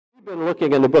We've been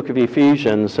looking in the book of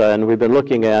Ephesians, and we've been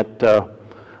looking at the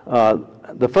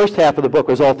first half of the book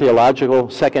was all theological.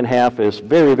 Second half is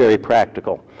very, very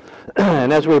practical.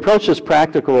 And as we approach this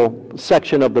practical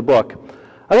section of the book,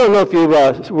 I don't know if you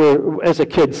were, as a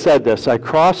kid, said this. I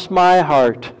cross my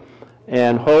heart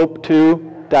and hope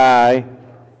to die.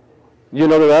 You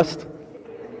know the rest?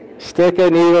 Stick a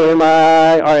needle in my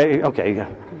eye. All right, okay,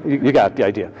 you got the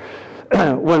idea.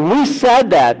 When we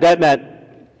said that, that meant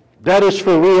that is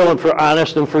for real and for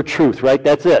honest and for truth, right?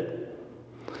 That's it.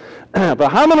 But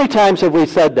how many times have we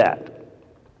said that?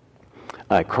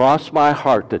 I cross my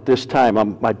heart that this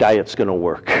time my diet's going to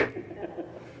work.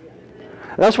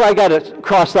 That's why I got it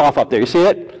crossed off up there. You see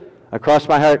it? I cross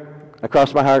my heart, I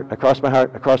cross my heart, I cross my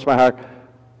heart, I cross my heart,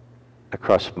 I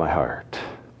cross my heart.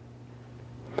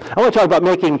 I want to talk about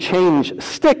making change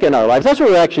stick in our lives. That's what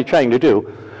we're actually trying to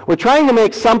do. We're trying to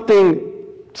make some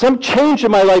change in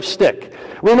my life stick.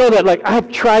 We know that, like,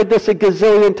 I've tried this a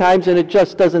gazillion times and it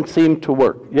just doesn't seem to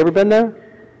work. You ever been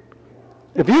there?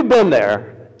 If you've been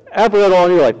there, ever at all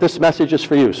in your life, this message is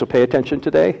for you, so pay attention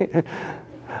today.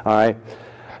 All right.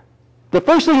 The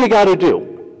first thing you got to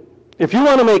do, if you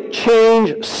want to make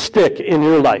change stick in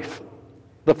your life,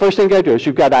 the first thing you got to do is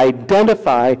you've got to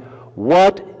identify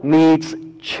what needs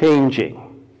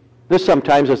changing. This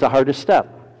sometimes is the hardest step.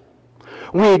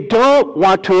 We don't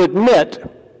want to admit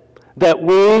that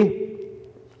we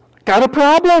got a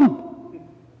problem.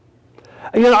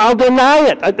 You know, I'll deny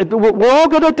it. We're all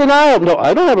good at denial. No,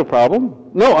 I don't have a problem.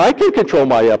 No, I can control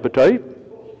my appetite.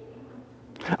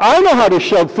 I know how to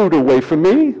shove food away from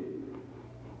me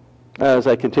as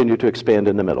I continue to expand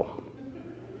in the middle.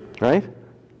 Right?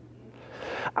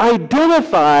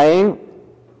 Identifying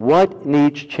what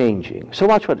needs changing. So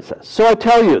watch what it says. So I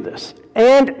tell you this,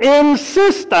 and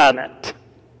insist on it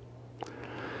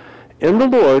in the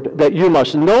Lord, that you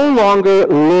must no longer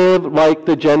live like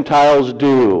the Gentiles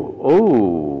do.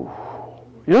 Oh,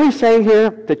 you know what he's saying here?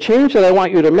 The change that I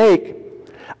want you to make,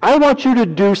 I want you to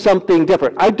do something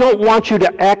different. I don't want you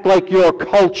to act like your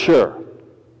culture.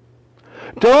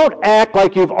 Don't act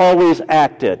like you've always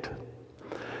acted.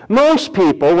 Most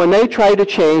people, when they try to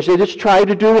change, they just try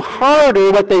to do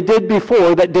harder what they did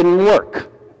before that didn't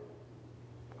work.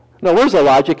 Now, where's the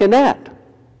logic in that?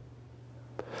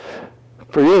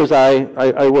 For years,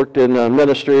 I worked in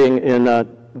ministry in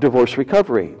divorce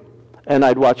recovery. And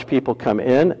I'd watch people come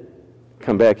in,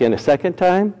 come back in a second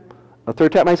time, a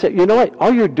third time. I said, you know what?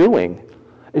 All you're doing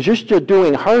is just you're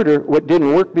doing harder what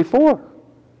didn't work before.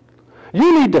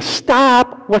 You need to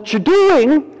stop what you're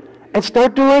doing and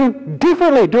start doing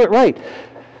differently. Do it right.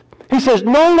 He says,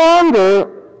 no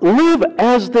longer live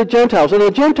as the Gentiles. And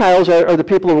the Gentiles are the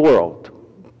people of the world.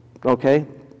 Okay?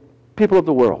 People of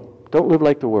the world. Don't live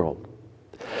like the world.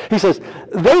 He says,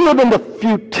 they live in the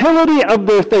futility of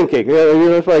their thinking. You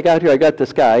know, if I got here, I got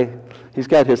this guy. He's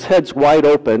got his head's wide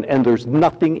open, and there's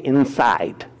nothing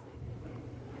inside.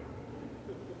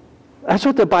 That's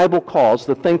what the Bible calls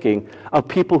the thinking of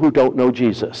people who don't know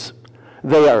Jesus.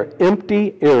 They are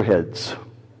empty airheads.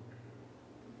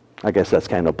 I guess that's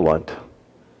kind of blunt.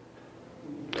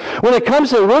 When it comes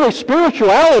to really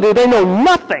spirituality, they know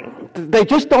nothing. They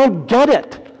just don't get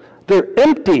it. They're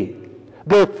empty.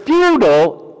 They're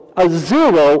futile, a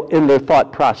zero in their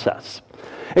thought process.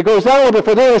 It goes down a little bit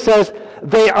further. It says,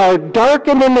 they are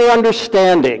darkened in their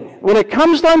understanding. When it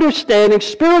comes to understanding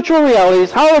spiritual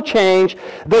realities, how to change,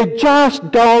 they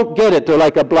just don't get it. They're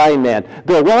like a blind man.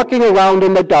 They're walking around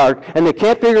in the dark, and they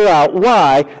can't figure out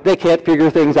why they can't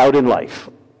figure things out in life.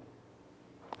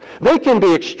 They can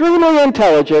be extremely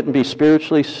intelligent and be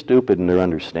spiritually stupid in their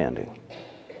understanding.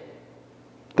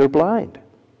 They're blind.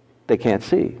 They can't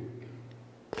see.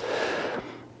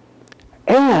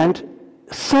 And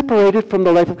separated from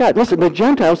the life of God. Listen, the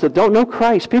Gentiles that don't know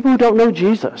Christ, people who don't know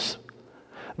Jesus,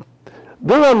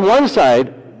 they're on one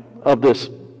side of this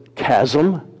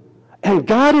chasm, and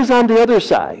God is on the other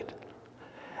side.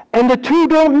 And the two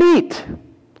don't meet.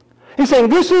 He's saying,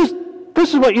 this is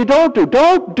what you don't do.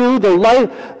 Don't do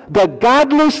the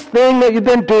godless thing that you've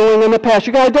been doing in the past.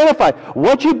 You got to identify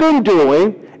what you've been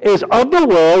doing is of the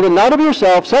world and not of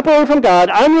yourself, separated from God,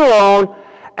 on your own,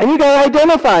 and you got to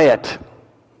identify it.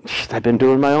 I've been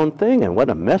doing my own thing, and what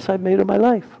a mess I've made of my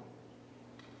life.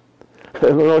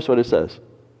 Notice what it says.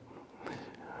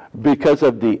 Because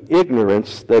of the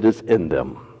ignorance that is in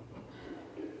them.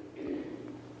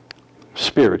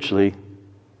 Spiritually,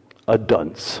 a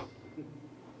dunce.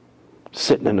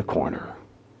 Sitting in the corner.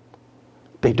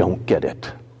 They don't get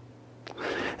it.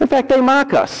 In fact, they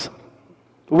mock us.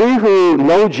 We who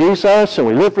know Jesus and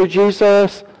we live for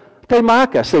Jesus, they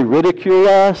mock us. They ridicule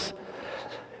us.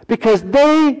 Because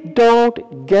they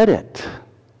don't get it.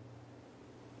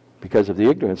 because of the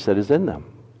ignorance that is in them.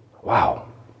 Wow.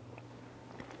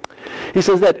 He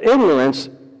says that ignorance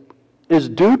is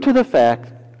due to the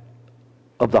fact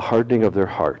of the hardening of their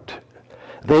heart.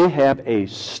 They have a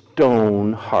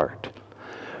stone heart.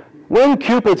 When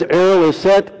Cupid's arrow is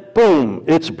set, boom,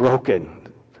 it's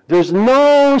broken. There's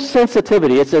no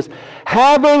sensitivity. It says,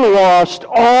 having lost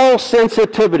all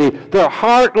sensitivity, they're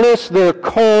heartless, they're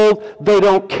cold, they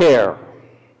don't care.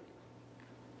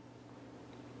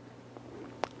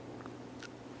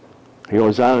 He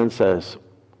goes on and says,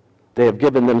 they have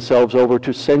given themselves over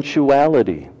to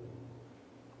sensuality,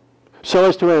 so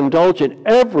as to indulge in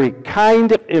every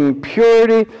kind of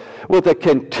impurity with a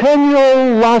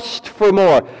continual lust for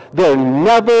more. They're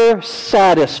never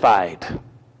satisfied.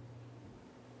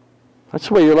 That's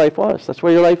the way your life was. That's the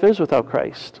way your life is without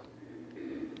Christ.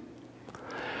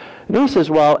 Notice as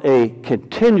well a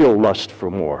continual lust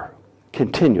for more.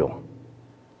 Continual.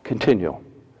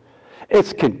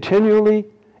 It's continually,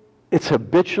 it's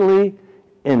habitually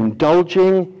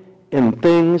indulging in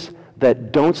things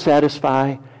that don't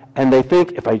satisfy, and they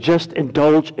think if I just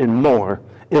indulge in more,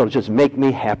 it'll just make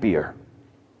me happier.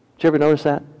 Did you ever notice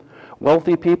that?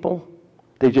 Wealthy people,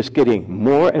 they're just getting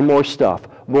more and more stuff,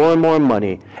 more and more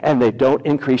money, and they don't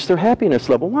increase their happiness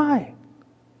level. Why?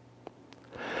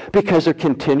 Because they're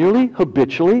continually,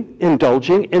 habitually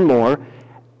indulging in more.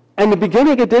 And in the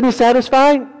beginning it didn't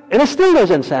satisfy, and it still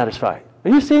doesn't satisfy. Are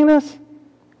you seeing this?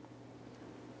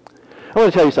 I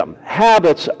want to tell you something.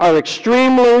 Habits are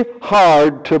extremely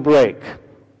hard to break.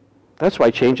 That's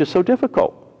why change is so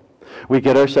difficult. We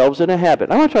get ourselves in a habit.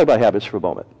 I want to talk about habits for a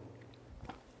moment.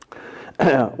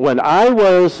 When I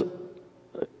was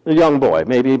a young boy,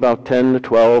 maybe about 10 to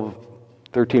 12,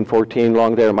 13, 14,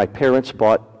 along there, my parents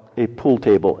bought a pool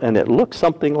table, and it looked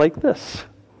something like this.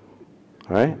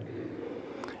 All right?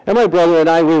 And my brother and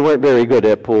I, we weren't very good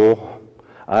at pool.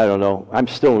 I don't know. I'm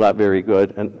still not very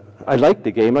good. And I liked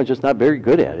the game. I'm just not very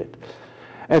good at it.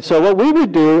 And so what we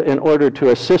would do in order to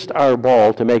assist our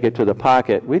ball to make it to the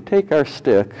pocket, we'd take our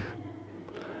stick,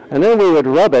 and then we would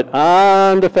rub it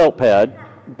on the felt pad,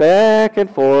 back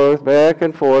and forth,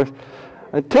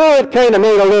 until it kind of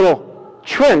made a little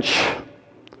trench.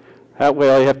 That way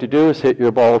all you have to do is hit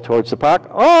your ball towards the pocket.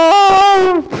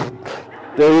 Oh!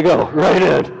 There you go, right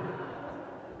in.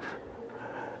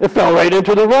 It fell right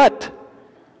into the rut.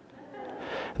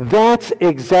 That's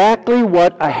exactly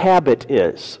what a habit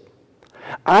is.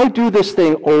 I do this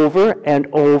thing over and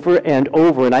over and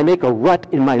over, and I make a rut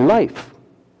in my life.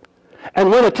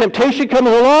 And when a temptation comes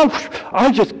along,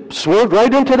 I just swerve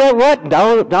right into that rut.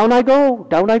 Down I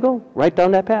go, right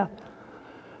down that path.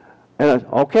 And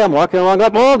I'm walking along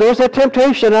up, oh, there's that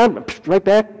temptation. I'm right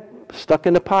back, stuck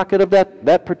in the pocket of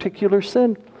that particular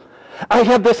sin. I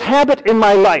have this habit in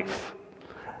my life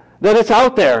that it's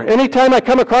out there. Anytime I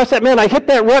come across that, man, I hit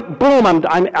that rut, boom,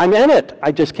 I'm in it.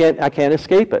 I can't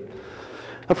escape it.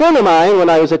 A friend of mine, when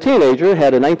I was a teenager,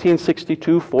 had a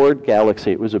 1962 Ford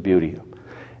Galaxy. It was a beauty.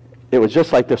 It was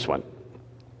just like this one,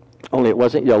 only it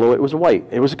wasn't yellow, it was white.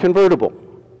 It was a convertible.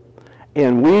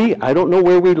 And I don't know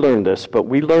where we learned this, but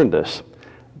we learned this,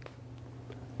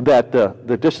 that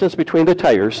the distance between the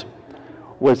tires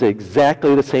was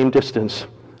exactly the same distance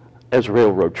as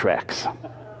railroad tracks.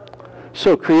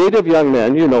 So creative young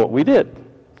men, you know what we did.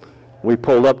 We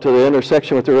pulled up to the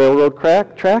intersection with the railroad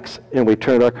tracks, and we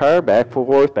turned our car back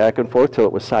and forth till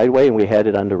it was sideways, and we had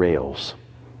it on the rails.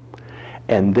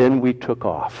 And then we took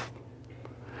off.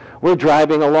 We're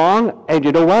driving along, and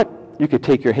you know what? You could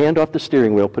take your hand off the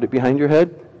steering wheel, put it behind your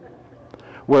head.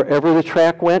 Wherever the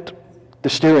track went, the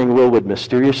steering wheel would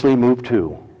mysteriously move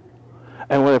too.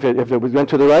 And if it went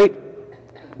to the right,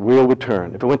 the wheel would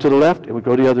turn. If it went to the left, it would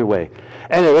go the other way.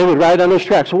 And it would ride on those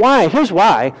tracks. Why? Here's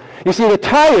why. You see, the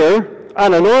tire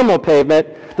on a normal pavement,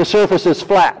 the surface is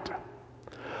flat.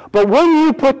 But when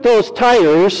you put those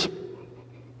tires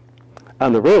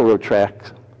on the railroad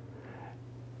tracks,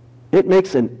 it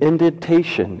makes an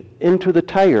indentation into the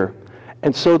tire,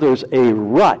 and so there's a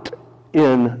rut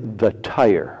in the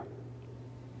tire.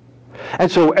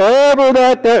 And so wherever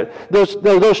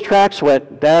those tracks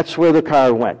went, that's where the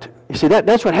car went. You see,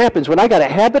 that's what happens when I got a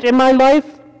habit in my life.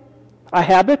 A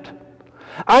habit.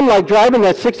 I'm like driving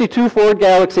that 62 Ford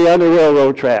Galaxy on the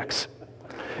railroad tracks.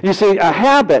 You see, a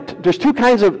habit, there's two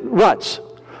kinds of ruts.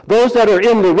 Those that are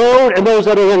in the road and those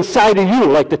that are inside of you,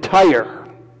 like the tire.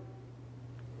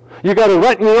 You got a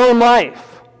rut in your own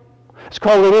life. It's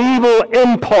called an evil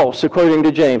impulse, according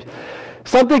to James.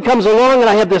 Something comes along and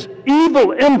I have this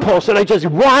evil impulse and I just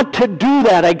want to do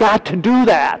that. I got to do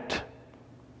that.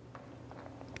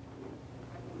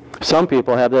 Some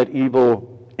people have that evil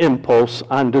impulse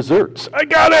on desserts. I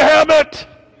gotta have it.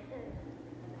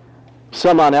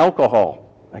 Some on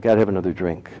alcohol. I got to have another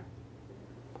drink.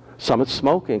 Some it's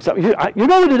smoking. Some, you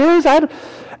know what it is?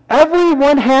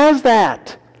 Everyone has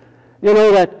that. You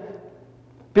know that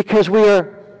because we are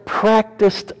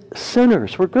practiced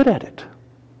sinners. We're good at it.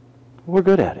 We're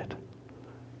good at it.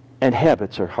 And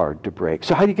habits are hard to break.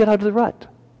 So how do you get out of the rut?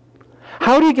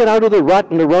 How do you get out of the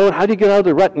rut in the road? How do you get out of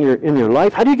the rut in your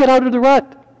life? How do you get out of the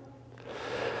rut?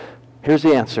 Here's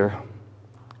the answer.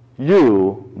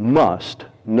 You must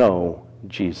know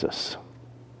Jesus.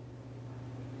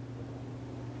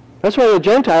 That's why the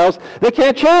Gentiles, they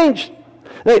can't change.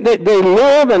 They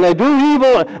live and they do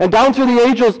evil, and down through the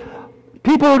ages,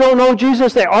 people who don't know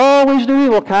Jesus, they always do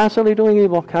evil, constantly doing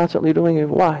evil, constantly doing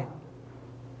evil. Why?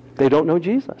 They don't know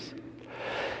Jesus.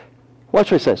 Watch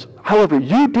what it says. However,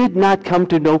 you did not come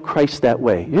to know Christ that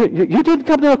way. You didn't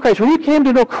come to know Christ. When you came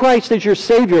to know Christ as your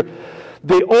Savior,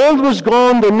 the old was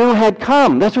gone, the new had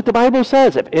come. That's what the Bible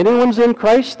says. If anyone's in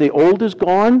Christ, the old is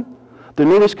gone, the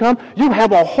new has come. You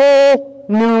have a whole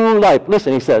new life.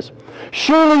 Listen, he says,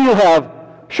 surely you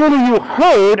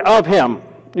heard of him.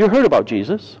 You heard about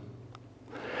Jesus.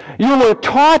 You were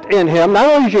taught in him. Not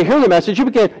only did you hear the message, you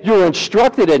were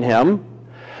instructed in him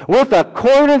in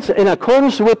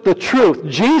accordance with the truth.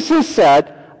 Jesus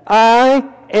said, I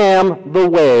am the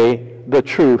way, the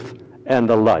truth, and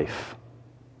the life.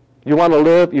 You want to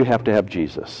live, you have to have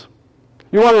Jesus.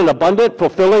 You want an abundant,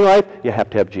 fulfilling life, you have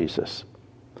to have Jesus.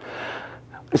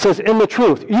 It says, in the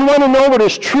truth. You want to know what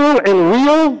is true and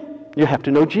real, you have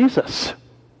to know Jesus.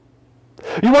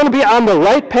 You want to be on the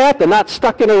right path and not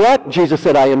stuck in a rut? Jesus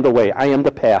said, I am the way, I am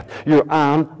the path. You're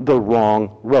on the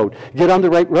wrong road. Get on the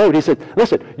right road. He said,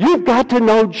 listen, you've got to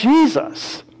know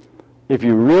Jesus if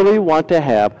you really want to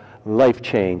have life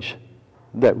change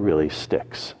that really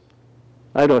sticks.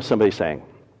 I know what somebody's saying.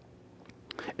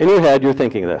 In your head, you're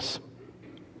thinking this.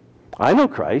 I know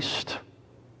Christ,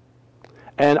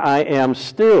 and I am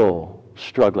still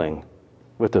struggling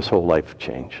with this whole life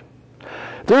change.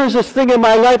 There is this thing in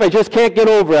my life I just can't get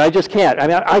over it. I just can't. I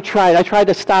mean, I tried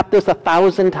to stop this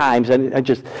 1,000 times, and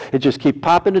it just keeps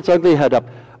popping its ugly head up.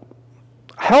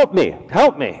 Help me,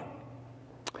 help me.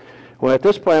 Well, at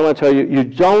this point, I want to tell you, you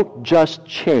don't just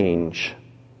change.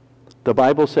 The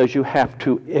Bible says you have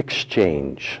to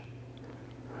exchange.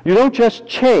 You don't just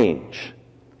change.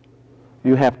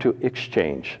 You have to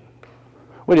exchange.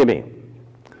 What do you mean?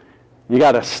 You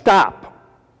got to stop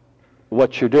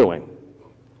what you're doing.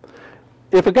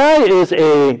 If a guy is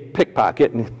a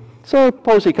pickpocket, and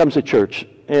suppose he comes to church,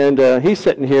 and he's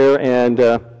sitting here,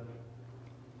 and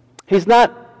he's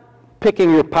not picking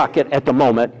your pocket at the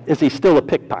moment, is he still a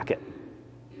pickpocket?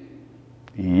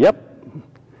 Yep.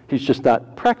 He's just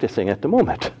not practicing at the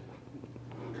moment.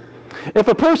 If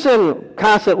a person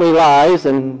constantly lies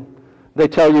and they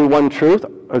tell you one truth,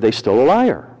 are they still a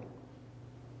liar?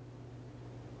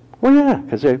 Well, yeah,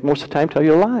 because they most of the time tell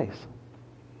you lies.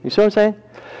 You see what I'm saying?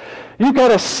 You've got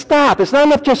to stop. It's not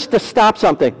enough just to stop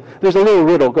something. There's a little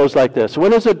riddle, goes like this.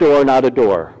 When is a door not a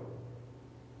door?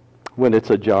 When it's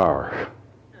ajar.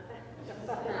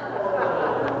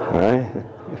 All right?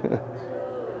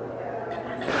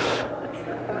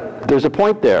 There's a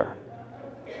point there.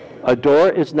 A door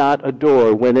is not a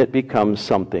door when it becomes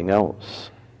something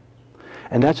else.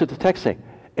 And that's what the text is saying.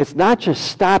 It's not just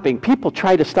stopping. People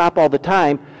try to stop all the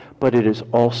time, but it is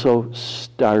also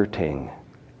starting.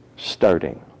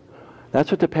 Starting.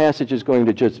 That's what the passage is going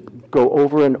to just go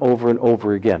over and over and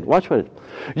over again. Watch what it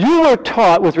is. You were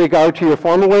taught with regard to your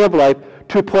former way of life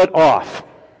to put off.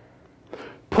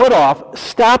 Put off.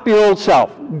 Stop your old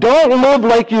self. Don't live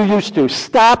like you used to.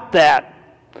 Stop that.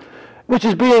 Which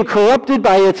is being corrupted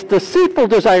by its deceitful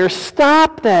desire.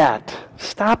 Stop that.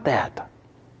 Stop that.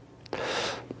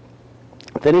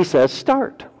 Then he says,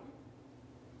 start.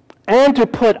 And to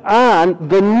put on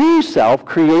the new self,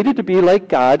 created to be like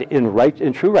God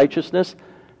in true righteousness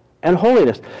and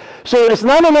holiness. So it's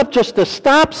not enough just to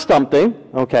stop something,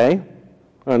 okay,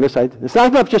 on this side. It's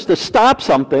not enough just to stop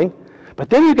something, but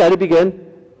then you've got to begin,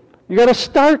 you've got to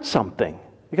start something.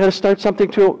 You've got to start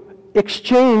something to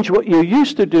exchange what you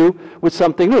used to do with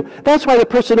something new. That's why the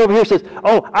person over here says,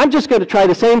 oh, I'm just going to try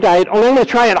the same diet, only I'm going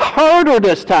to try it harder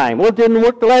this time. Well, it didn't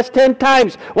work the last 10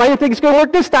 times. Why do you think it's going to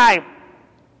work this time?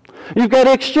 You've got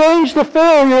to exchange the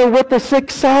failure with the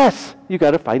success. You've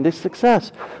got to find the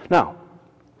success. Now,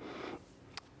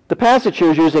 the passage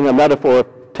here is using a metaphor of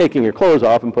taking your clothes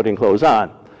off and putting clothes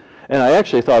on. And I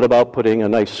actually thought about putting a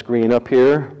nice screen up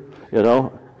here, you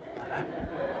know,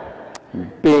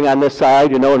 being on this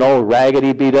side, you know, an old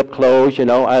raggedy beat-up clothes, you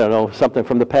know, I don't know, something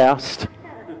from the past.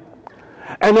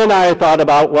 And then I thought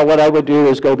about, well, what I would do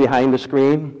is go behind the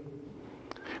screen,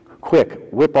 quick,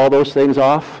 whip all those things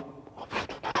off,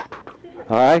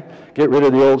 All right? Get rid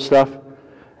of the old stuff.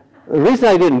 The reason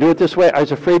I didn't do it this way, I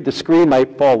was afraid the screen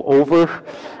might fall over.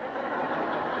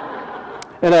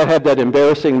 And I'd have that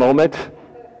embarrassing moment.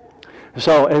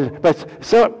 But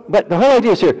the whole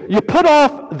idea is here. You put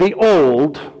off the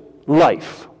old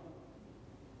life.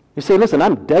 You say, listen,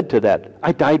 I'm dead to that.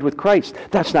 I died with Christ.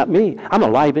 That's not me. I'm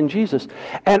alive in Jesus.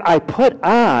 And I put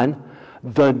on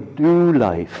the new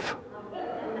life.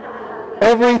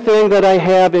 Everything that I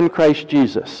have in Christ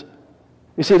Jesus.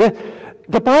 You see,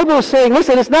 the Bible is saying,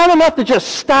 listen, it's not enough to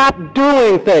just stop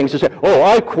doing things. To say, oh,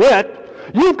 I quit.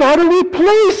 You've got to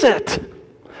replace it.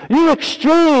 You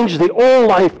exchange the old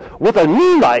life with a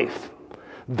new life.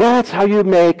 That's how you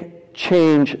make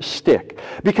change stick.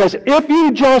 Because if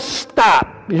you just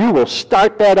stop, you will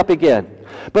start that up again.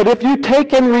 But if you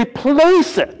take and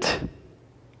replace it,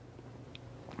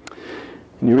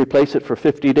 and you replace it for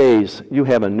 50 days, you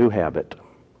have a new habit.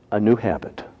 A new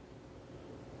habit.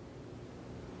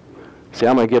 See,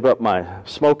 I'm going to give up my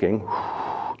smoking,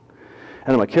 and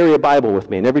I'm going to carry a Bible with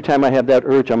me. And every time I have that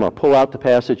urge, I'm going to pull out the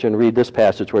passage and read this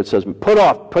passage where it says,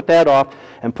 put that off,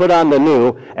 and put on the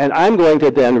new. And I'm going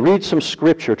to then read some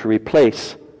scripture to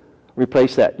replace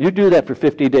that. You do that for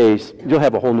 50 days, you'll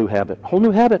have a whole new habit. Whole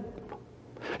new habit.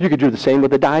 You could do the same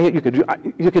with the diet. You could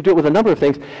do it with a number of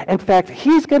things. In fact,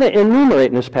 he's going to enumerate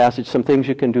in this passage some things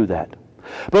you can do that.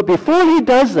 But before he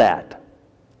does that,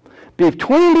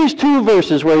 between these two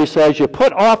verses where he says you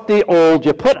put off the old,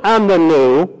 you put on the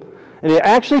new, and he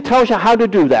actually tells you how to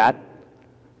do that,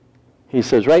 he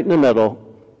says right in the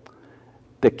middle,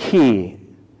 the key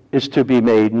is to be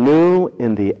made new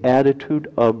in the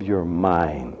attitude of your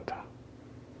mind.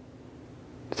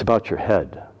 It's about your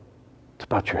head. It's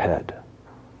about your head.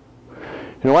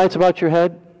 You know why it's about your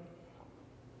head?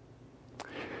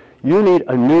 You need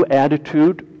a new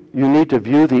attitude. You need to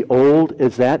view the old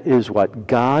as that is what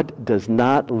God does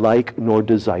not like nor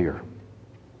desire.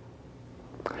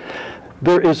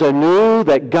 There is a new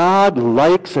that God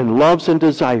likes and loves and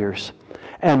desires.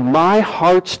 And my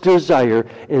heart's desire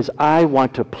is I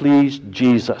want to please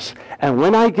Jesus. And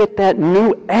when I get that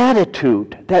new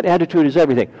attitude, that attitude is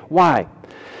everything. Why?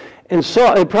 In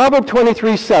Proverbs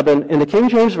 23:7, in the King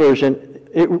James Version,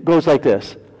 it goes like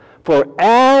this. For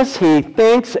as he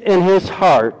thinks in his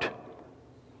heart,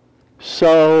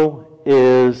 so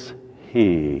is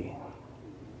he.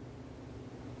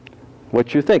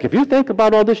 What you think. If you think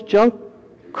about all this junk,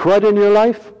 crud in your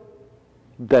life,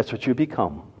 that's what you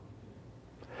become.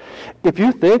 If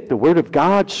you think the Word of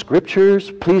God,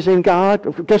 Scriptures, pleasing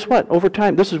God, guess what? Over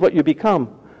time, this is what you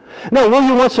become. Now, will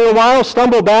you once in a while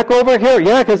stumble back over here?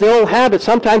 Yeah, because the old habit,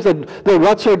 sometimes the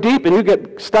ruts are deep and you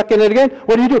get stuck in it again.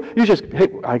 What do? You just, hey,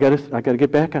 I gotta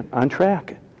get back on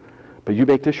track. But you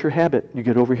make this your habit. You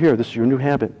get over here. This is your new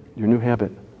habit. Your new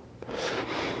habit.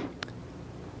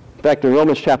 In fact, in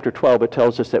Romans chapter 12, it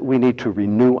tells us that we need to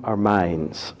renew our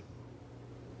minds.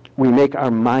 We make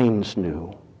our minds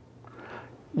new.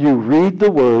 You read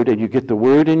the Word and you get the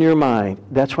Word in your mind.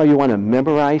 That's why you want to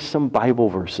memorize some Bible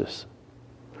verses.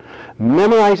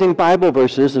 Memorizing Bible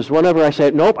verses is whenever I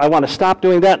say, nope, I want to stop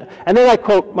doing that. And then I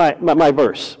quote my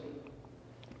verse.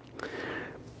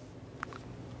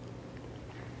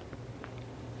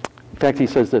 In fact, he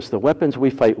says this, the weapons we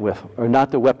fight with are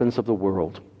not the weapons of the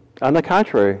world. On the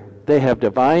contrary, they have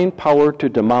divine power to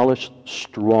demolish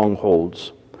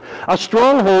strongholds. A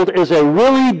stronghold is a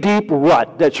really deep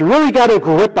rut that's really got a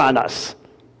grip on us.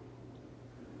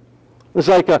 It's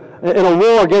like in a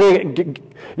war,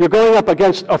 you're going up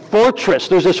against a fortress.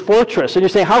 There's this fortress, and you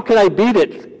say, how can I beat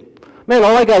it? Man,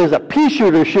 all I got is a pea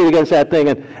shooter shoot against that thing.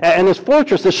 And this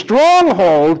fortress, the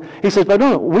stronghold, he says, but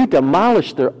no, we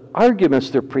demolish their arguments,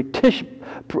 their pretensions.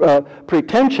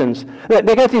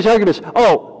 They got these arguments,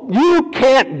 oh, you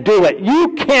can't do it.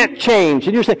 You can't change.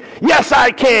 And you're saying, yes,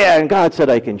 I can. God said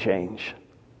I can change.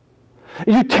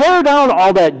 You tear down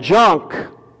all that junk,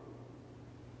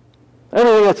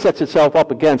 everything that sets itself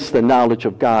up against the knowledge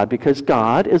of God, because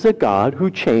God is a God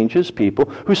who changes people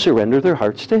who surrender their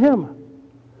hearts to Him.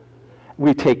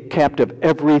 We take captive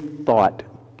every thought.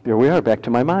 Here we are, back to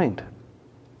my mind.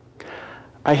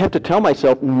 I have to tell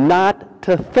myself not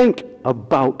to think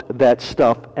about that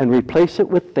stuff and replace it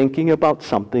with thinking about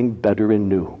something better and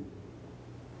new.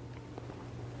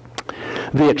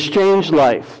 The exchange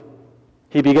life,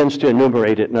 he begins to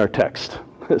enumerate it in our text.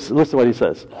 Listen to what he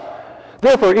says.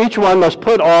 Therefore, each one must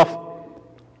put off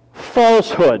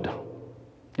falsehood.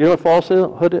 You know what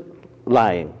falsehood is?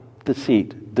 Lying,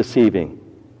 deceit, deceiving.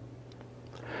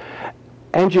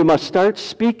 And you must start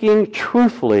speaking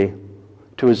truthfully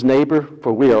to his neighbor,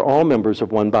 for we are all members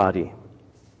of one body.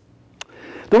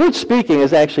 The word speaking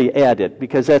is actually added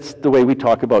because that's the way we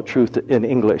talk about truth in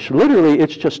English. Literally,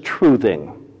 it's just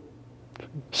truthing.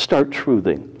 Start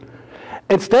truthing.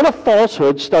 Instead of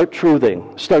falsehood, start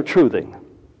truthing. Start truthing.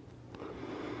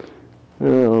 A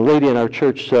lady in our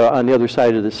church on the other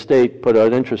side of the state put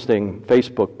an interesting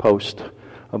Facebook post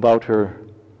about her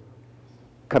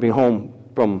coming home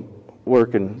from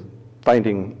work and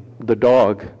finding the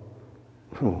dog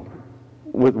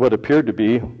with what appeared to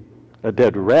be a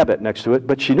dead rabbit next to it,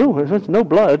 but she knew there was no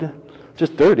blood,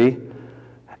 just dirty,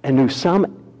 and knew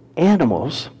some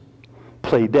animals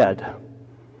play dead.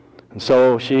 And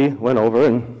so she went over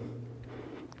and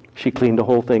she cleaned the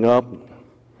whole thing up,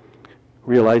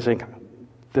 realizing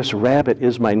this rabbit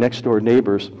is my next door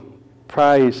neighbor's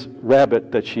prize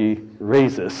rabbit that she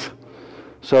raises.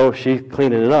 So she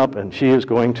cleaned it up, and she is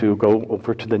going to go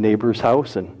over to the neighbor's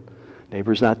house, and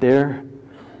neighbor's not there.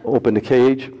 Open the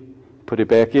cage, put it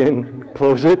back in,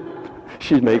 close it.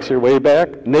 She makes her way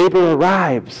back. Neighbor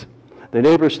arrives. The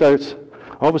neighbor starts,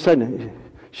 all of a sudden,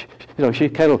 she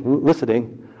kind of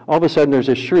listening. All of a sudden, there's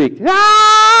a shriek.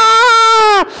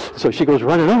 Ah! So she goes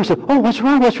running over and says, oh, what's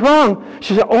wrong? What's wrong?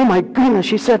 She said, oh, my goodness.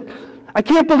 She said, I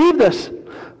can't believe this.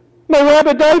 My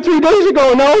rabbit died 3 days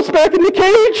ago, and now it's back in the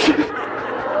cage.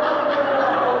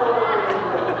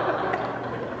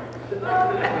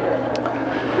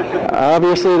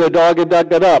 Obviously, the dog had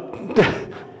dug it up.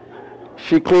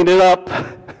 She cleaned it up.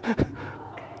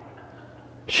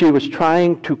 She was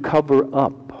trying to cover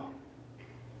up.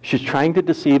 She's trying to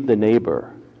deceive the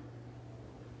neighbor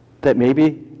that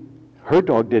maybe her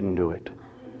dog didn't do it.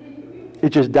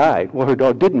 It just died. Well, her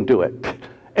dog didn't do it.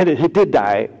 And it did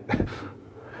die.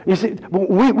 You see,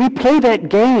 we play that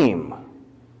game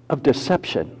of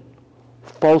deception,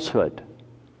 falsehood,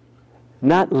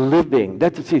 not living.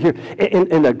 That's, see here,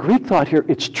 in the Greek thought here,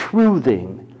 it's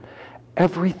truthing.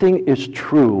 Everything is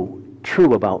true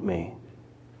about me.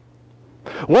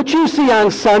 What you see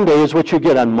on Sunday is what you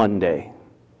get on Monday.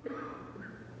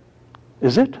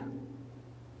 Is it?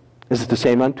 Is it the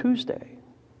same on Tuesday?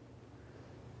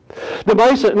 The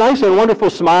nice and wonderful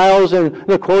smiles and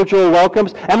the cordial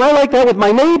welcomes. Am I like that with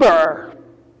my neighbor?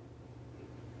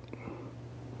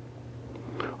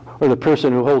 Or the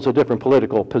person who holds a different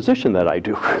political position that I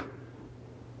do?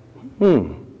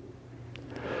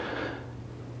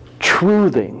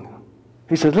 Truthing.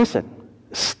 He says, listen,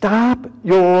 stop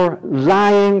your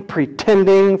lying,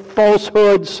 pretending,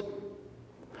 falsehoods,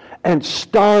 and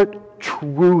start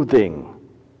truthing.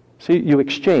 See, you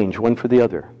exchange one for the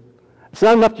other. It's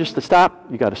not enough just to stop,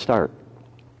 you got to start.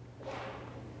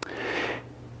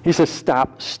 He says,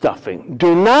 stop stuffing.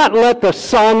 Do not let the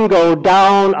sun go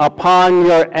down upon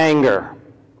your anger.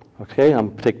 Okay, I'm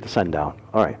going to take the sun down.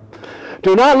 All right.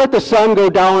 Do not let the sun go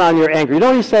down on your anger. You know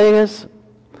what he's saying is?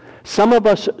 Some of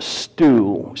us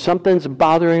stew. Something's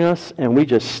bothering us, and we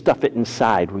just stuff it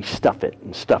inside. We stuff it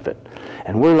and stuff it.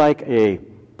 And we're like a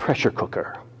pressure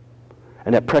cooker.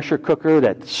 And that pressure cooker,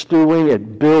 that stewing,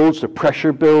 it builds, the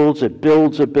pressure builds, it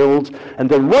builds, and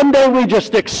then one day we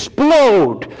just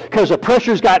explode because the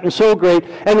pressure's gotten so great,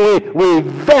 and we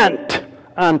vent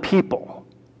on people.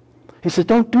 He says,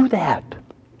 don't do that.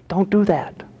 Don't do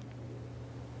that.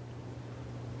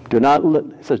 He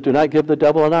says, do not give the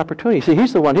devil an opportunity. See,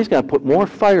 he's the one, he's going to put more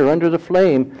fire under the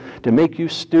flame to make you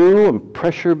stew and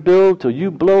pressure build till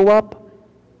you blow up.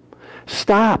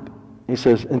 Stop. He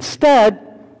says, instead,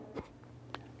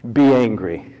 be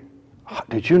angry.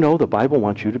 Did you know the Bible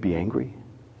wants you to be angry?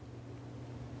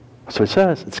 So it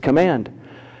says, it's a command.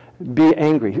 Be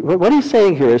angry. What he's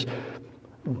saying here is,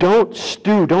 don't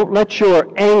stew. Don't let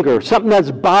your anger, something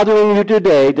that's bothering you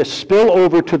today, to spill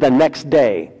over to the next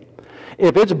day.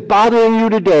 If it's bothering you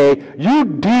today, you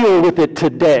deal with it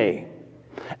today.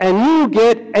 And you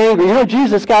get angry. You know,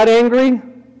 Jesus got angry. The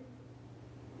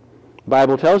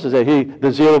Bible tells us that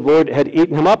the zeal of the Lord had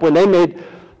eaten him up when they made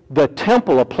the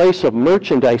temple a place of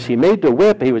merchandise. He made the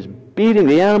whip. He was beating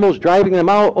the animals, driving them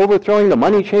out, overthrowing the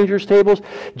money changers' tables.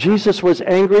 Jesus was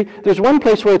angry. There's one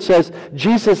place where it says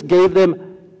Jesus gave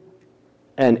them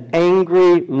an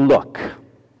angry look.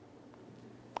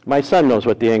 My son knows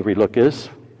what the angry look is.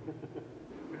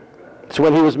 It's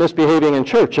when he was misbehaving in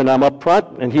church, and I'm up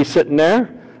front, and he's sitting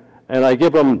there, and I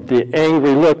give him the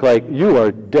angry look like, you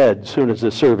are dead as soon as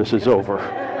the service is over.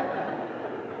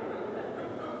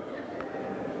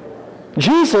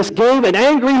 Jesus gave an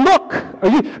angry look. Are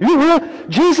you real?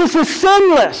 Jesus is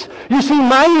sinless. You see,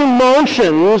 my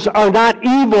emotions are not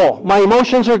evil. My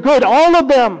emotions are good, all of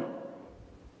them.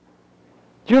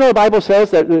 Do you know the Bible says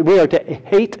that we are to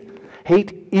hate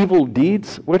evil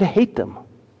deeds? We're to hate them.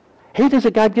 Hate is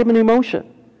a God-given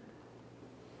emotion.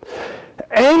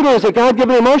 Anger is a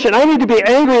God-given emotion. I need to be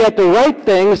angry at the right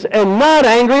things and not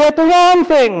angry at the wrong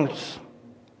things.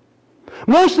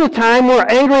 Most of the time, we're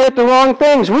angry at the wrong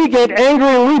things. We get angry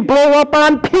and we blow up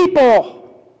on people.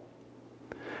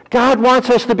 God wants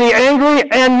us to be angry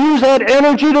and use that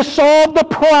energy to solve the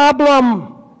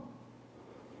problem.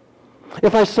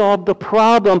 If I solve the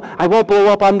problem, I won't blow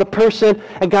up on the person,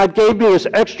 and God gave me this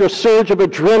extra surge of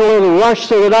adrenaline rush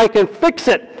so that I can fix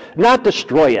it, not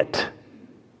destroy it.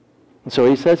 And so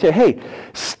he says here, hey,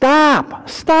 stop.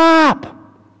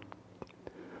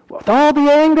 With all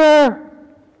the anger,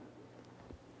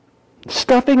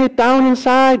 stuffing it down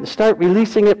inside, start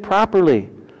releasing it properly.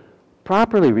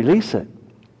 Properly release it.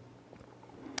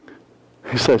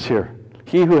 He says here,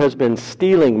 he who has been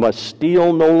stealing must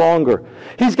steal no longer.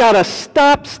 He's got to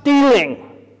stop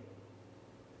stealing.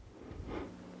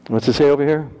 What's it say over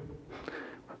here?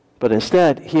 But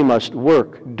instead, he must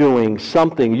work doing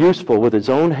something useful with his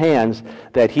own hands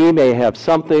that he may have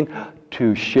something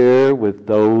to share with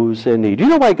those in need. You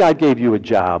know why God gave you a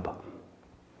job?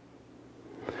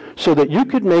 So that you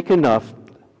could make enough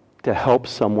to help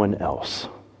someone else.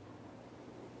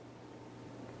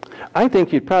 I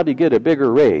think you'd probably get a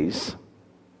bigger raise,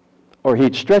 or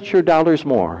he'd stretch your dollars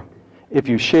more if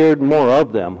you shared more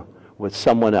of them with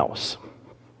someone else.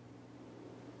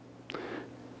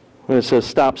 When it says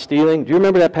stop stealing, do you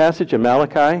remember that passage in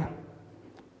Malachi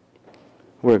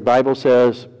where the Bible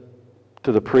says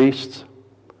to the priests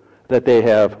that they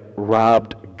have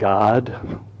robbed God?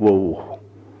 Whoa.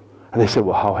 And they said,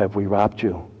 well, how have we robbed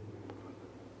you?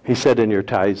 He said, in your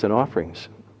tithes and offerings.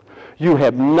 You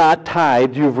have not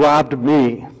tithed, you've robbed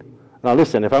me. Now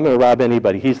listen, if I'm going to rob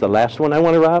anybody, he's the last one I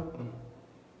want to rob.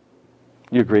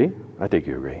 You agree? I think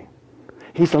you agree.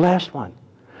 He's the last one.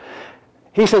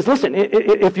 He says, listen,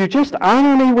 if you just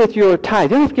honor me with your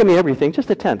tithe, you don't have to give me everything, just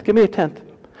a tenth. Give me a tenth.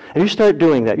 And you start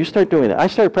doing that. I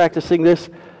started practicing this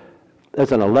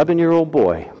as an 11-year-old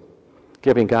boy,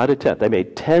 giving God a tenth. I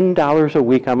made $10 a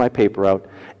week on my paper route,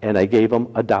 and I gave them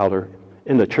 $1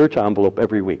 in the church envelope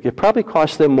every week. It probably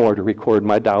cost them more to record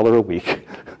my $1 a week.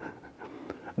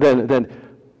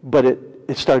 But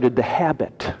it started the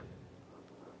habit.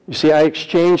 You see, I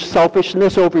exchanged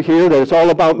selfishness over here, that it's all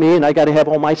about me and I got to have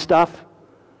all my stuff.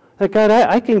 Like, God,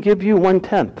 I can give you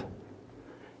 1/10.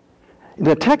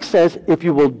 The text says, if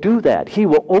you will do that, he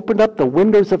will open up the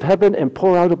windows of heaven and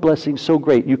pour out a blessing so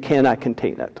great you cannot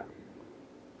contain it.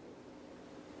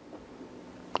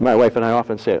 My wife and I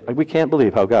often say, we can't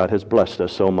believe how God has blessed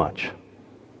us so much.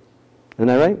 Isn't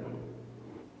that right?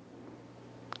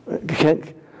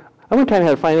 I one time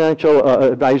had a financial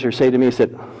advisor say to me, he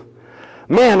said,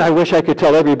 man, I wish I could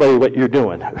tell everybody what you're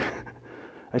doing.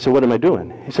 I said, what am I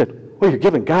doing? He said, well, you're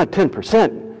giving God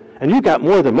 10%, and you got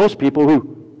more than most people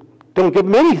who don't give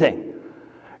him anything.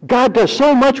 God does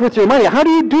so much with your money. How do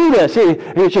you do this?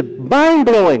 It's just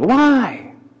mind-blowing.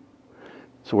 Why?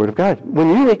 It's the Word of God. When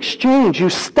you exchange, you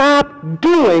stop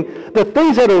doing the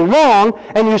things that are wrong,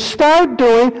 and you start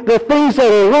doing the things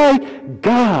that are right,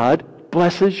 God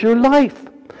blesses your life.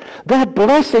 That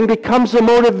blessing becomes the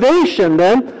motivation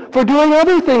then for doing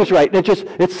other things right.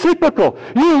 It's cyclical.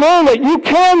 You learn that you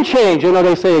can change. You know,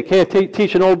 they say you can't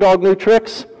teach an old dog new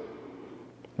tricks.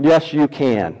 Yes, you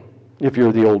can, if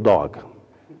you're the old dog.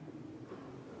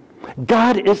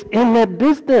 God is in that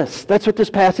business. That's what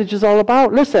this passage is all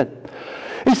about. Listen.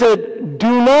 He said,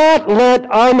 do not let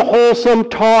unwholesome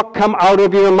talk come out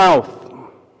of your mouth.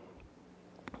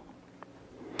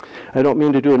 I don't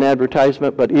mean to do an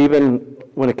advertisement, but even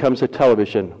when it comes to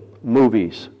television,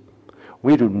 movies,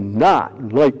 we do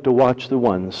not like to watch the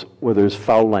ones where there's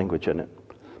foul language in it.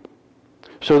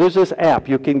 So there's this app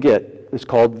you can get. It's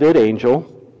called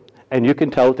VidAngel, and you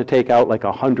can tell it to take out like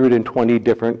 120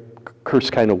 different curse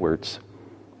kind of words.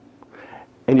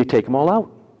 And you take them all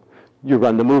out. You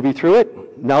run the movie through it.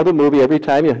 Now the movie, every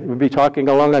time you'll be talking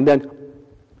along, and then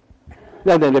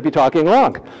you'll be talking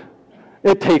along.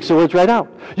 It takes the words right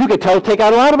out. You can take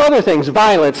out a lot of other things,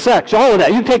 violence, sex, all of that.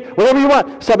 You can take whatever you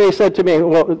want. Somebody said to me,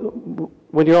 well,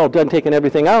 when you're all done taking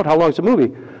everything out, how long is the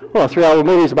movie? Well, a 3-hour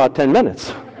movie is about 10 minutes.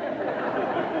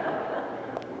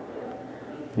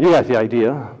 You got the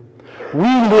idea. We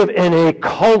live in a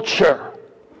culture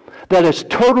that is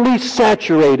totally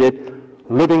saturated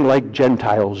living like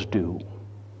Gentiles do.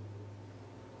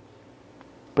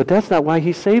 But that's not why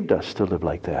he saved us to live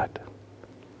like that.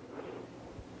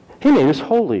 He made us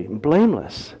holy and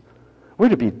blameless. We're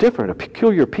to be different, a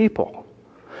peculiar people.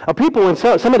 A people, when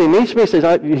somebody meets me and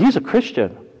says, he's a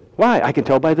Christian. Why? I can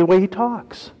tell by the way he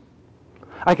talks.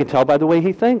 I can tell by the way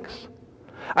he thinks.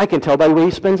 I can tell by the way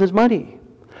he spends his money.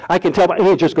 I can tell by, and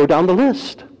you just go down the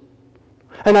list.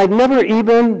 And I've never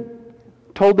even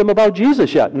told them about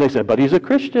Jesus yet. And they said, but he's a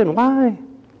Christian. Why?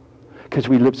 Because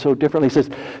we live so differently. He says,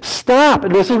 stop.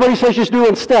 And this is what he says you should do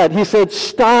instead. He said,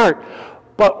 start.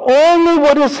 But only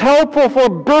what is helpful for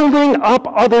building up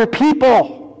other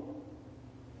people.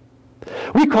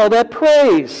 We call that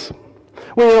praise.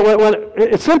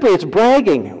 It's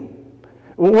bragging.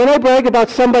 When I brag about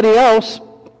somebody else,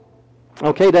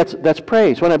 okay, that's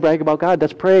praise. When I brag about God,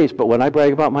 that's praise. But when I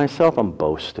brag about myself, I'm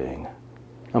boasting.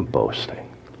 I'm boasting.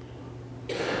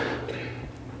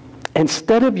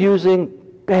 Instead of using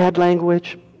bad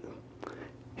language,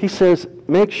 he says,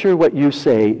 make sure what you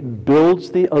say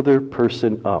builds the other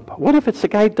person up. What if it's the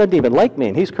guy who doesn't even like me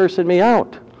and he's cursing me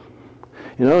out?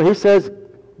 You know, he says,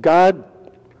 God,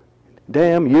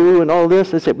 damn you and all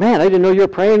this. I say, man, I didn't know you're a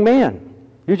praying man.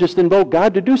 You just invoked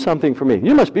God to do something for me.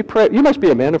 You must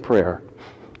be a man of prayer.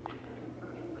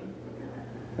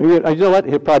 You know what?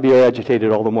 He'll probably be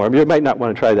agitated all the more. You might not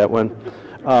want to try that one.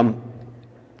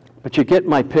 But you get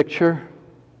my picture?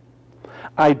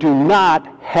 I do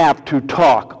not have to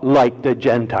talk like the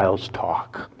Gentiles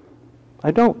talk.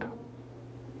 I don't.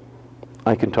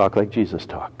 I can talk like Jesus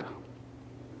talked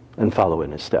and follow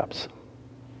in his steps.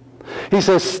 He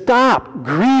says, stop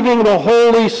grieving the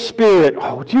Holy Spirit.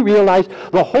 Oh, do you realize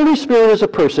the Holy Spirit is a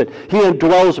person? He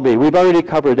indwells me. We've already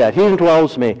covered that. He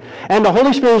indwells me. And the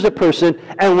Holy Spirit is a person,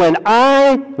 and when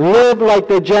I live like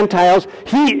the Gentiles,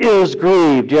 he is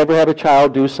grieved. Do you ever have a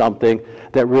child do something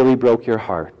that really broke your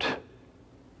heart?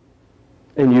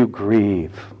 And you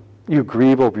grieve. You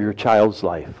grieve over your child's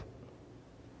life.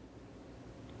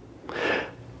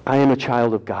 I am a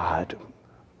child of God.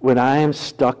 When I am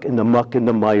stuck in the muck and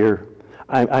the mire,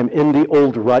 I'm in the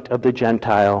old rut of the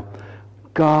Gentile,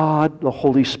 God, the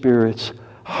Holy Spirit's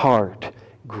heart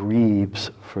grieves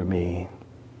for me.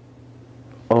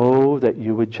 Oh, that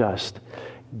you would just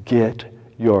get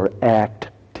your act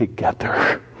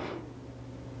together.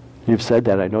 You've said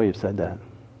that. I know you've said that.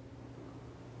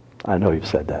 I know you've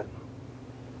said that.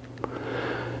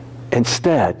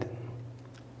 Instead,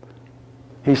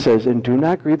 he says, and do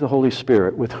not grieve the Holy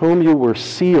Spirit, with whom you were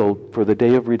sealed for the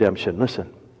day of redemption.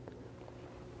 Listen.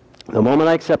 The moment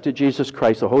I accepted Jesus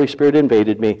Christ, the Holy Spirit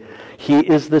invaded me. He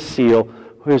is the seal,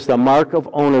 who is the mark of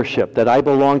ownership, that I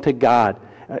belong to God.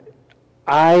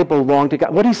 I belong to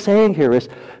God. What he's saying here is,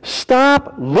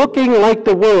 stop looking like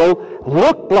the world.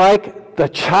 Look like the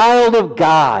child of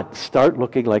God. Start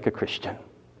looking like a Christian.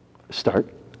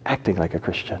 Start acting like a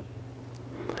Christian.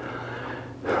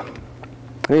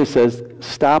 And he says,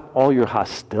 stop all your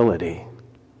hostility.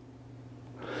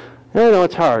 You know,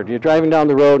 it's hard. You're driving down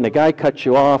the road and a guy cuts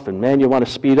you off, and man, you want to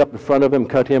speed up in front of him,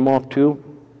 cut him off too.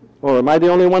 Or am I the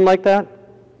only one like that?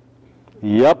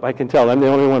 Yep, I can tell. I'm the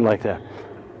only one like that.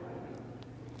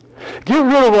 Get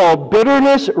rid of all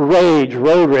bitterness, rage,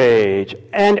 road rage,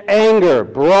 and anger,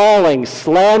 brawling,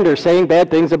 slander, saying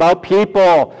bad things about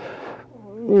people.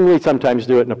 We sometimes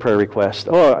do it in a prayer request.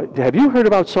 Oh, have you heard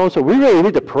about so-and-so? We really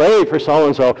need to pray for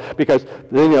so-and-so because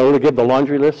then, they give the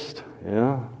laundry list.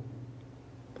 Yeah.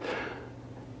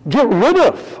 Get rid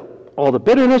of all the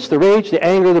bitterness, the rage, the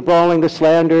anger, the brawling, the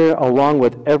slander, along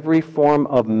with every form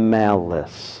of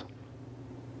malice.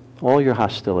 All your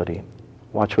hostility.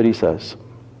 Watch what he says.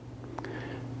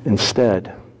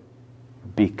 Instead,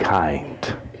 be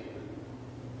kind.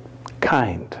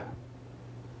 Kind.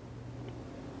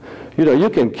 You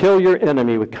can kill your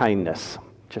enemy with kindness.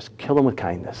 Just kill them with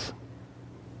kindness.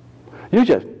 You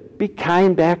just be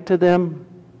kind back to them.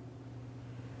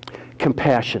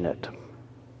 Compassionate.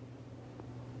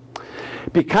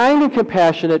 Be kind and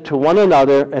compassionate to one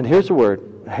another, and here's the word.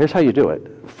 Here's how you do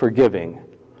it. Forgiving.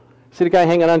 See the guy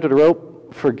hanging onto the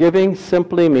rope? Forgiving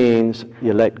simply means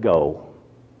you let go.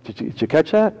 Did you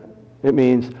catch that? It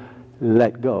means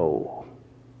let go.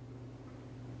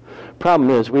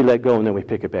 Problem is, we let go and then we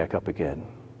pick it back up again.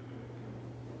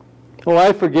 Oh,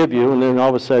 I forgive you, and then all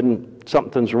of a sudden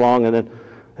something's wrong, and then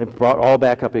it brought all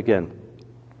back up again.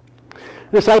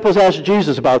 The disciples asked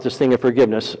Jesus about this thing of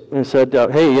forgiveness and said,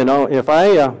 hey, if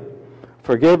I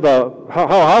forgive,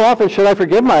 how often should I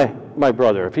forgive my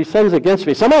brother? If he sins against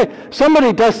me,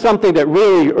 somebody does something that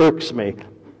really irks me,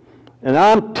 and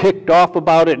I'm ticked off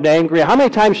about it and angry, how many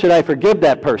times should I forgive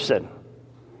that person?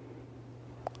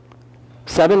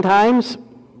 7 times?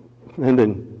 And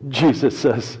then Jesus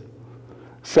says,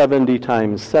 70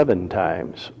 times 7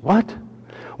 times. What?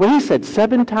 When he said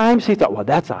 7 times, he thought, well,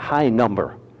 that's a high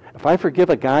number. If I forgive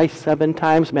a guy 7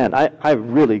 times, man, I've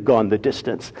really gone the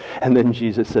distance. And then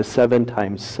Jesus says 7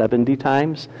 times 70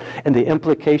 times. And the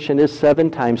implication is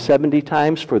 7 times 70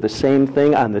 times for the same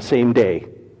thing on the same day.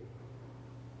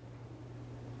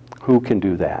 Who can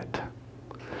do that?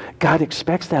 God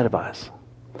expects that of us.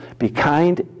 Be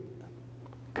kind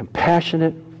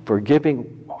compassionate,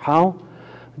 forgiving. How?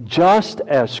 Just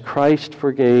as Christ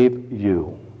forgave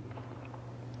you.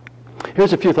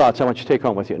 Here's a few thoughts I want you to take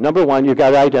home with you. Number one, you've got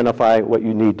to identify what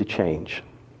you need to change.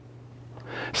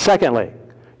 Secondly,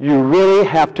 you really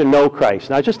have to know Christ.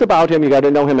 Not just about him, you got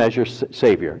to know him as your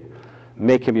Savior.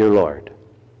 Make him your Lord.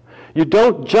 You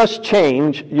don't just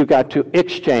change, you got to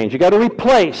exchange. You got to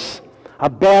replace a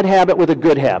bad habit with a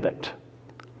good habit.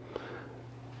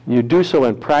 You do so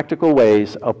in practical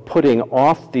ways of putting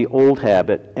off the old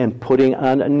habit and putting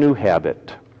on a new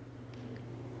habit.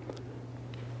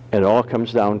 And it all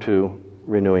comes down to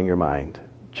renewing your mind,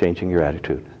 changing your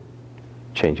attitude.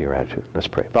 Changing your attitude. Let's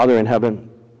pray. Father in heaven,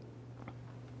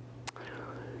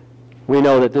 we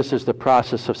know that this is the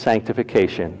process of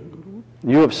sanctification.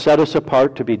 You have set us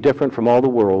apart to be different from all the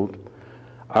world.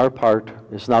 Our part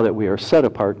is now that we are set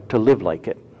apart to live like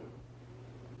it.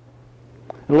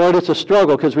 And Lord, it's a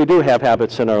struggle because we do have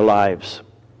habits in our lives.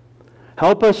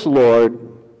 Help us, Lord,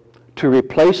 to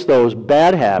replace those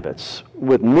bad habits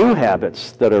with new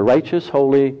habits that are righteous,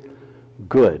 holy,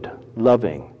 good,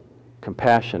 loving,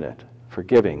 compassionate,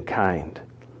 forgiving, kind.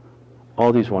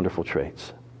 All these wonderful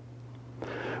traits.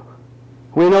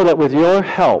 We know that with your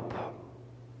help,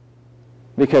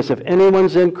 because if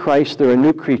anyone's in Christ, they're a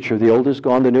new creature. The old is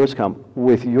gone, the new has come.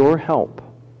 With your help,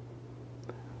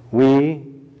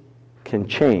 we can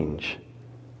change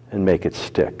and make it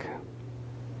stick.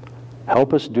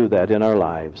 Help us do that in our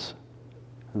lives.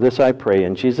 This I pray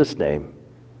in Jesus' name.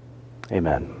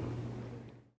 Amen.